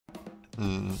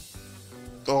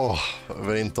Oh,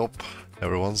 Vayne top.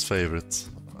 Everyone's favorite.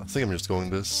 I think I'm just going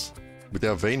this. But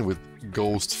yeah, Vayne with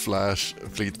Ghost, Flash,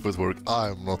 Fleet Footwork.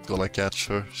 I'm not gonna catch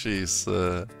her. She's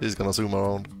gonna zoom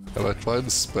around. Have I tried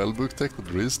the spellbook tech that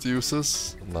Wrist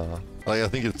uses? Nah. I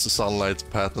think it's a Sunlight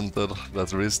patented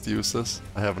that Wrist uses.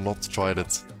 I have not tried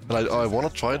it. And I wanna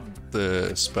try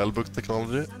the spellbook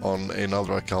technology on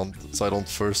another account, so I don't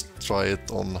first try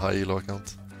it on high elo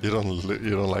account. You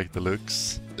don't like the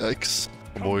looks? Yikes.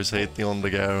 Boys hating on the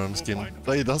Garen skin.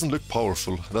 Like, it doesn't look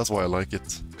powerful, that's why I like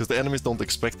it. Because the enemies don't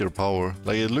expect your power.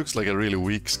 Like, it looks like a really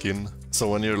weak skin. So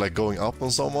when you're like going up on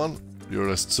someone, you're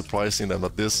just surprising them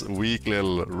that this weak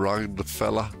little rugged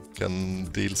fella can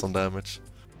deal some damage.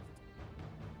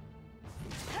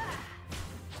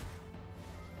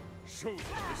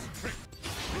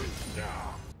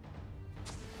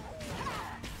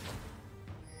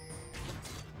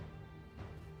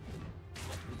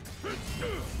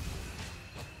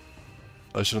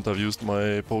 I shouldn't have used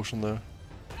my potion there.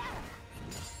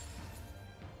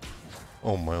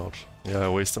 Oh my god. Yeah, I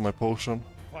wasted my potion.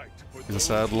 It's a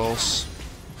sad loss.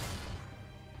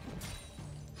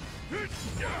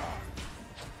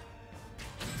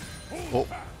 Oh.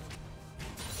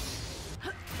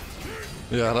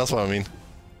 Yeah, that's what I mean.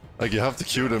 Like, you have to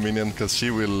Q the minion because she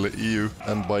will E you,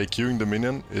 and by Qing the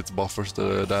minion, it buffers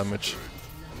the damage.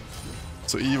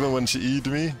 So even when she E'd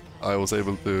me, I was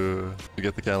able to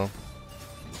get the cannon.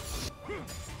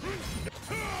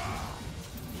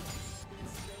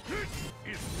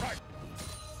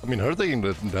 I mean, her taking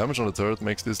the damage on the turret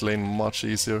makes this lane much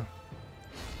easier.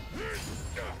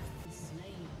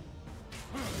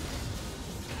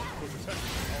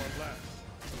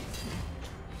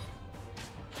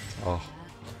 Oh.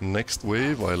 Next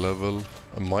wave I level.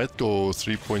 I might go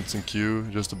 3 points in Q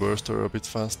just to burst her a bit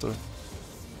faster.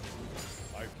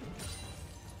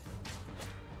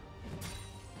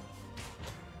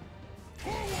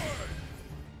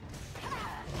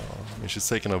 I mean, she's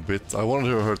taking a bit. I wanted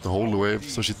her to hurt the whole wave,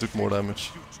 so she took more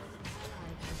damage.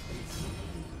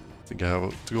 I think I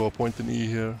have to go a point in E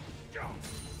here.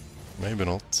 Maybe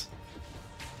not.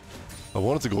 I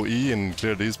wanted to go E and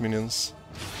clear these minions.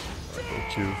 Go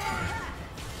Q.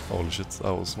 Holy shit,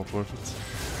 that was not worth it.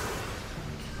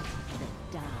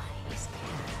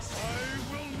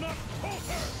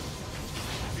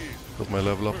 Got my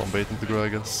level up, I'm baiting the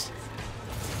Gragas.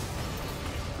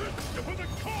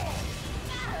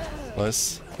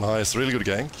 Nice. Nice, really good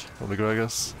gank from the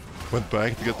Gragas. Went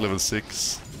back to get level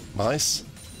 6. Nice.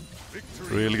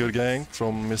 Really good gank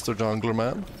from Mr. Jungler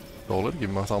Man. Solid, give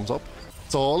him a thumbs up.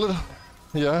 Solid.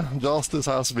 Yeah, justice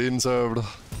has been served.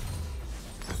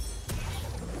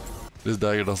 This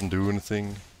dagger doesn't do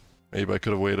anything. Maybe I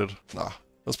could have waited. Nah,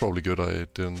 that's probably good I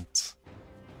didn't.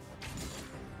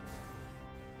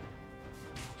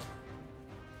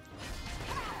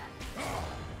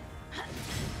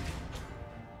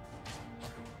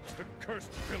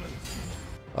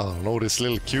 I don't know, this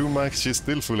little Q max, she's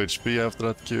still full HP after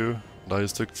that Q. And I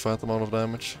just took a fat amount of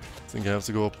damage. I think I have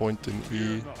to go a point in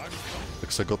E.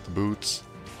 Because I got the boots.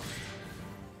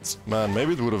 Man,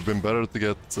 maybe it would have been better to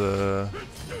get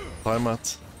time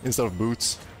mat instead of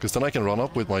boots. Because then I can run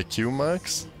up with my Q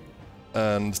max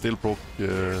and still proc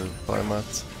time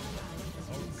mat.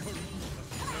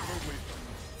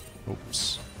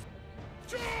 Oops.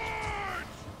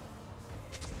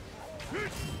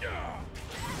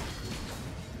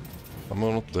 I'm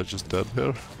not just dead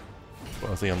here.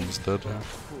 I think I'm just dead here.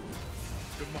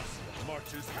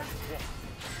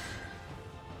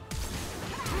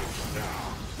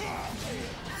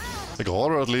 I got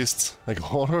her at least. I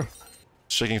got her.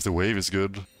 Checking if the wave is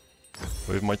good.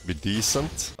 Wave might be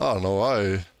decent. I don't know,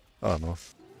 I don't know.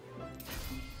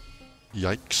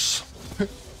 Yikes.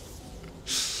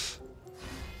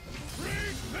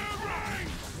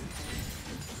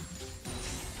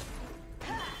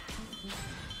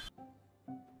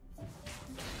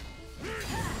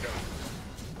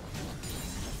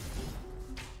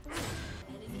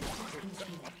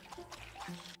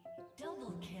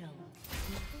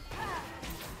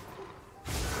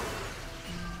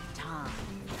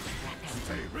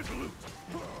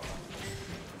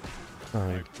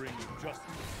 Alright.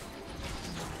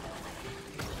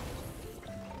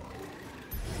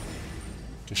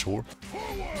 Okay, sure.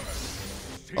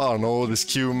 Oh no, this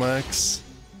Q max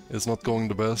is not going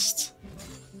the best.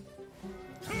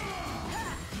 I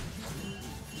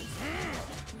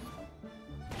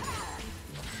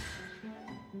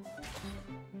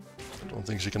don't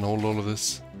think she can hold all of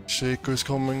this. Shaco is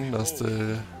coming, that's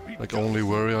the like only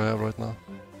worry I have right now.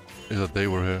 Is that they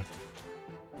were here.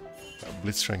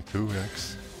 Blitzcrank 2,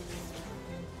 yikes.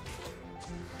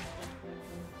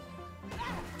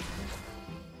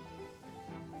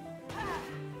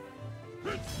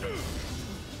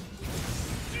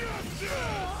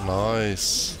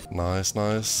 Nice. Nice,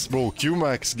 nice. Bro,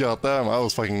 Q-Max, goddamn, I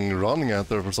was fucking running at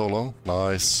her for so long.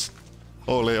 Nice.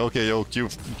 Holy, okay, yo,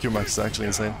 Q-Max is actually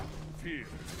insane.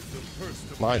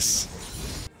 Nice.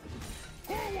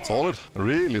 Solid.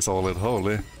 Really solid,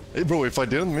 holy. Hey bro, if I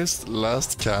didn't miss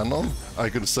last cannon, I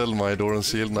could sell my Doran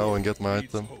shield now and get my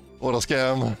item. What a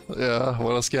scam. Yeah,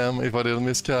 what a scam. If I didn't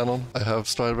miss cannon, I have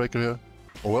Stridebreaker here.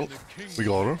 Oh well, we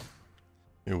got her.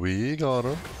 We got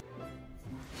her.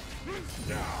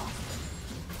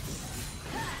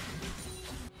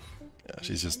 Yeah,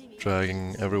 she's just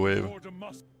dragging every wave.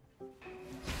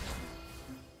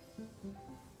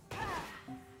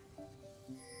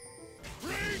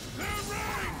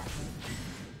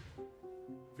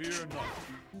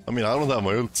 I mean, I don't have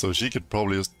my ult, so she could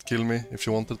probably just kill me if she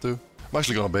wanted to. I'm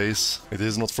actually gonna base. It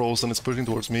is not frozen, it's pushing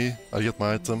towards me. I get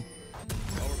my item.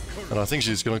 And I think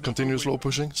she's gonna continue slow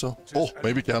pushing, so... Oh,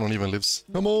 maybe Cannon even lives.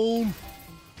 Come on!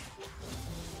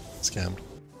 Scammed.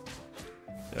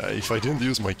 Yeah, if I didn't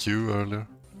use my Q earlier.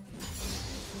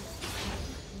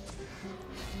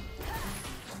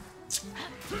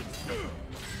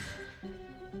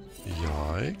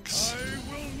 Yikes.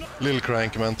 Little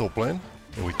Crank man top lane.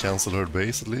 We cancel her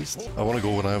base at least. I wanna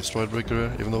go when I have Stridebreaker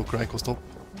here, even though Crank was top.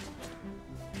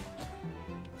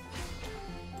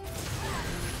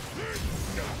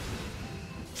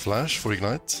 Flash for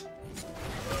Ignite.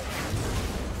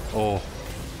 Oh.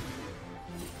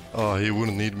 Oh, he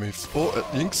wouldn't need me. Oh,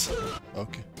 Jinx.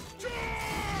 Okay.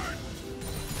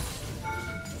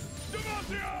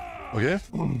 Okay,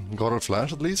 got her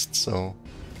flash at least, so...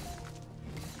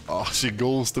 Oh, she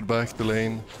ghosted back the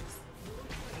lane.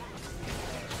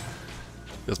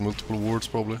 He has multiple wards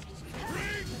probably.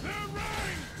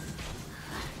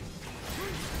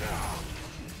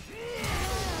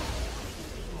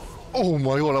 Oh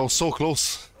my god, I was so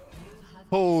close.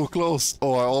 Oh, close.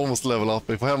 Oh, I almost level up.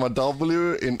 If I have my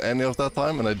W in any of that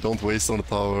time and I don't waste on the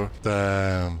tower.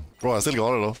 Damn. Bro, I still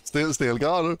got her though. Still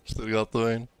got her. Still got the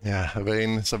Vayne. Yeah,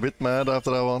 Vayne is a bit mad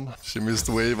after that one. She missed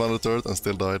the wave on the turret and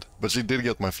still died. But she did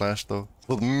get my flash though.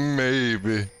 But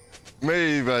maybe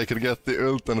I could get the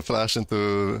ult and flash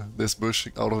into this bush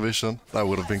out of vision. That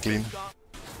would have been clean.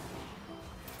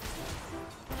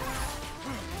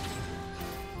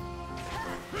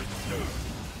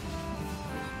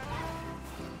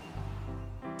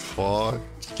 Fuck,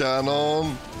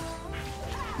 Cannon!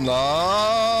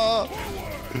 Nah!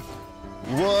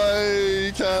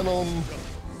 Why, Cannon?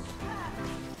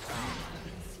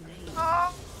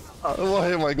 Why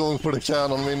am I going for the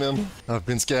Cannon minion? I've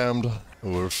been scammed.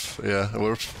 Worth, yeah,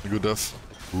 worth. Good death.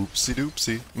 Oopsie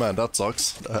doopsie. Man, that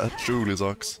sucks. That truly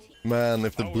sucks. Man,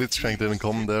 if the Blitzcrank didn't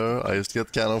come there, I used to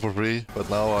get Cannon for free. But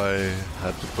now I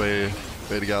had to pay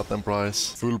the goddamn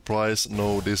price. Full price,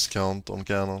 no discount on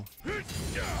Cannon.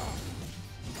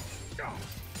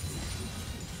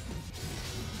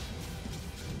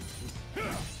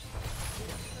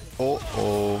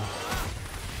 Oh.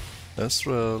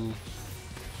 Ezreal.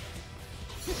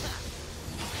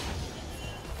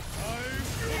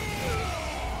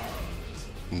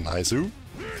 Nice.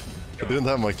 I didn't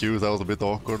have my Q, that was a bit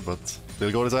awkward, but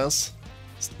still got his ass.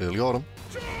 Still got him.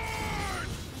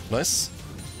 Nice.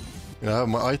 I have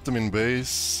my item in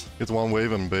base. Get one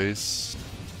wave in base.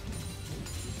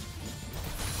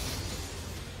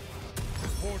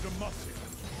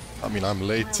 I mean, I'm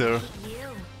late here.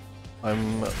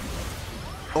 I'm...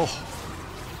 Oh!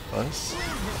 Nice.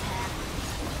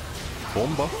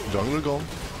 Bomba. Jungler gone.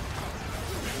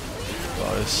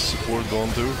 Nice. Support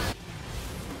gone too.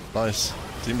 Nice.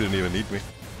 Team didn't even need me.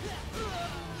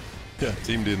 Yeah,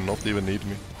 team did not even need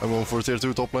me. I'm going for tier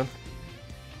 2 top lane.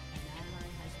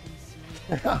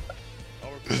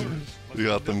 We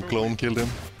got them clone killed him.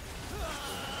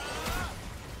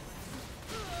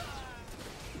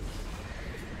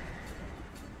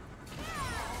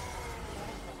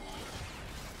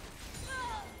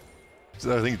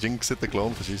 I think Jinx hit the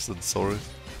clone, but she said sorry.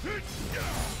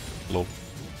 Lol.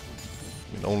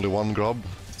 I mean, only one grub.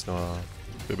 It's gonna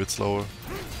be a bit slower.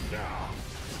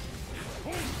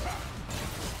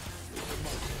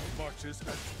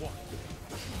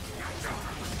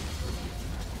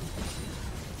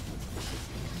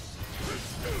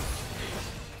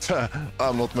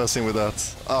 I'm not messing with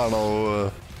that. I don't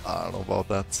know about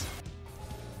that.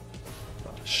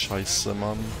 Scheisse,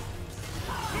 man.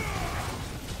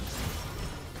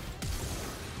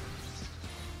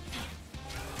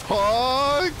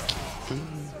 Fuck!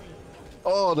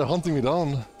 Oh, they're hunting me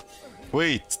down.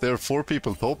 Wait, there are 4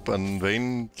 people top and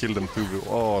Vayne killed them 2.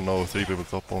 Oh no, 3 people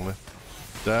top only.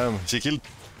 Damn, she killed...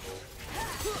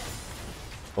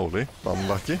 Holy,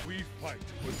 unlucky.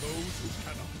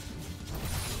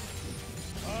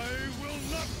 I will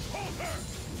not falter!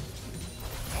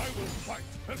 I will fight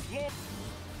as long.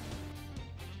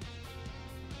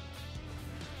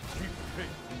 Keep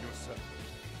faith in yourself.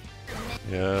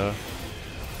 Yeah.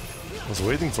 I was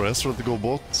waiting for Ezra to go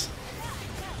bot.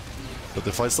 But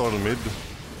the fight started mid.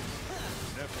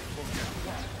 Never forget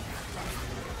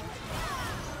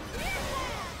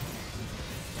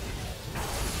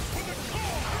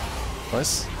why.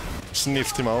 Nice.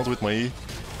 Sniffed him out with my E.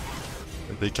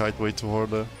 They kite way too hard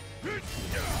there.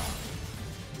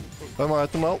 I'm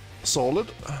item now. Solid.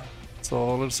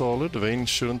 Solid, solid. Vayne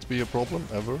shouldn't be a problem,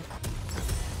 ever.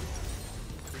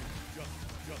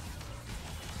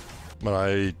 But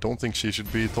I don't think she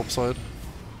should be topside.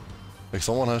 Like,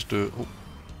 someone has to... Oh.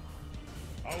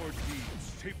 Our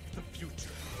deeds shape the future.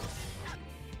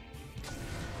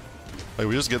 Like,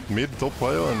 we just get mid top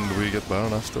bio and we get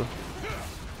Baron after.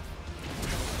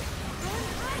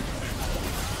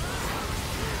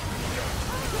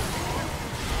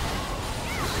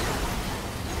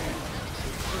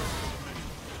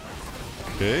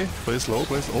 Okay, play slow,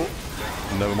 play slow.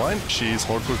 Oh, never mind. She's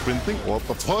hardcore sprinting. What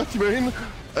the fuck, Vayne?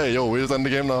 Hey, yo, we just end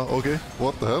the game now. Okay,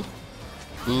 what the hell?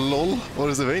 LOL, what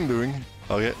is the Vayne doing?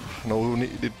 Okay, no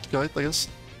needed kite, I guess.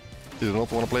 Did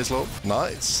not want to play slow.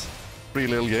 Nice. Free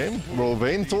little game. Bro,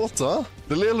 Vayne thought, huh?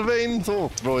 The little Vayne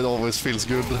thought. Bro, it always feels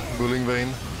good bullying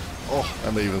Vayne. Oh,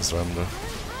 and they even surrender.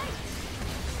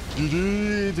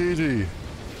 GG.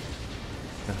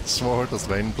 Smartest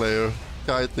Vayne player.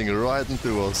 Kiting right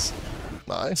into us.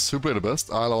 Nice, who played the best?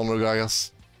 I'll honor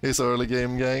Gragas. His early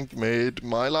game gank made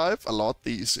my life a lot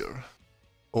easier.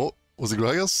 Oh, was it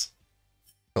Gragas?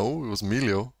 No, it was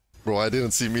Emilio. Bro, I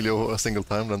didn't see Emilio a single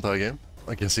time the entire game.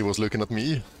 I guess he was looking at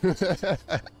me.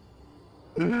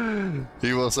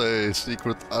 He was a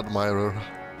secret admirer.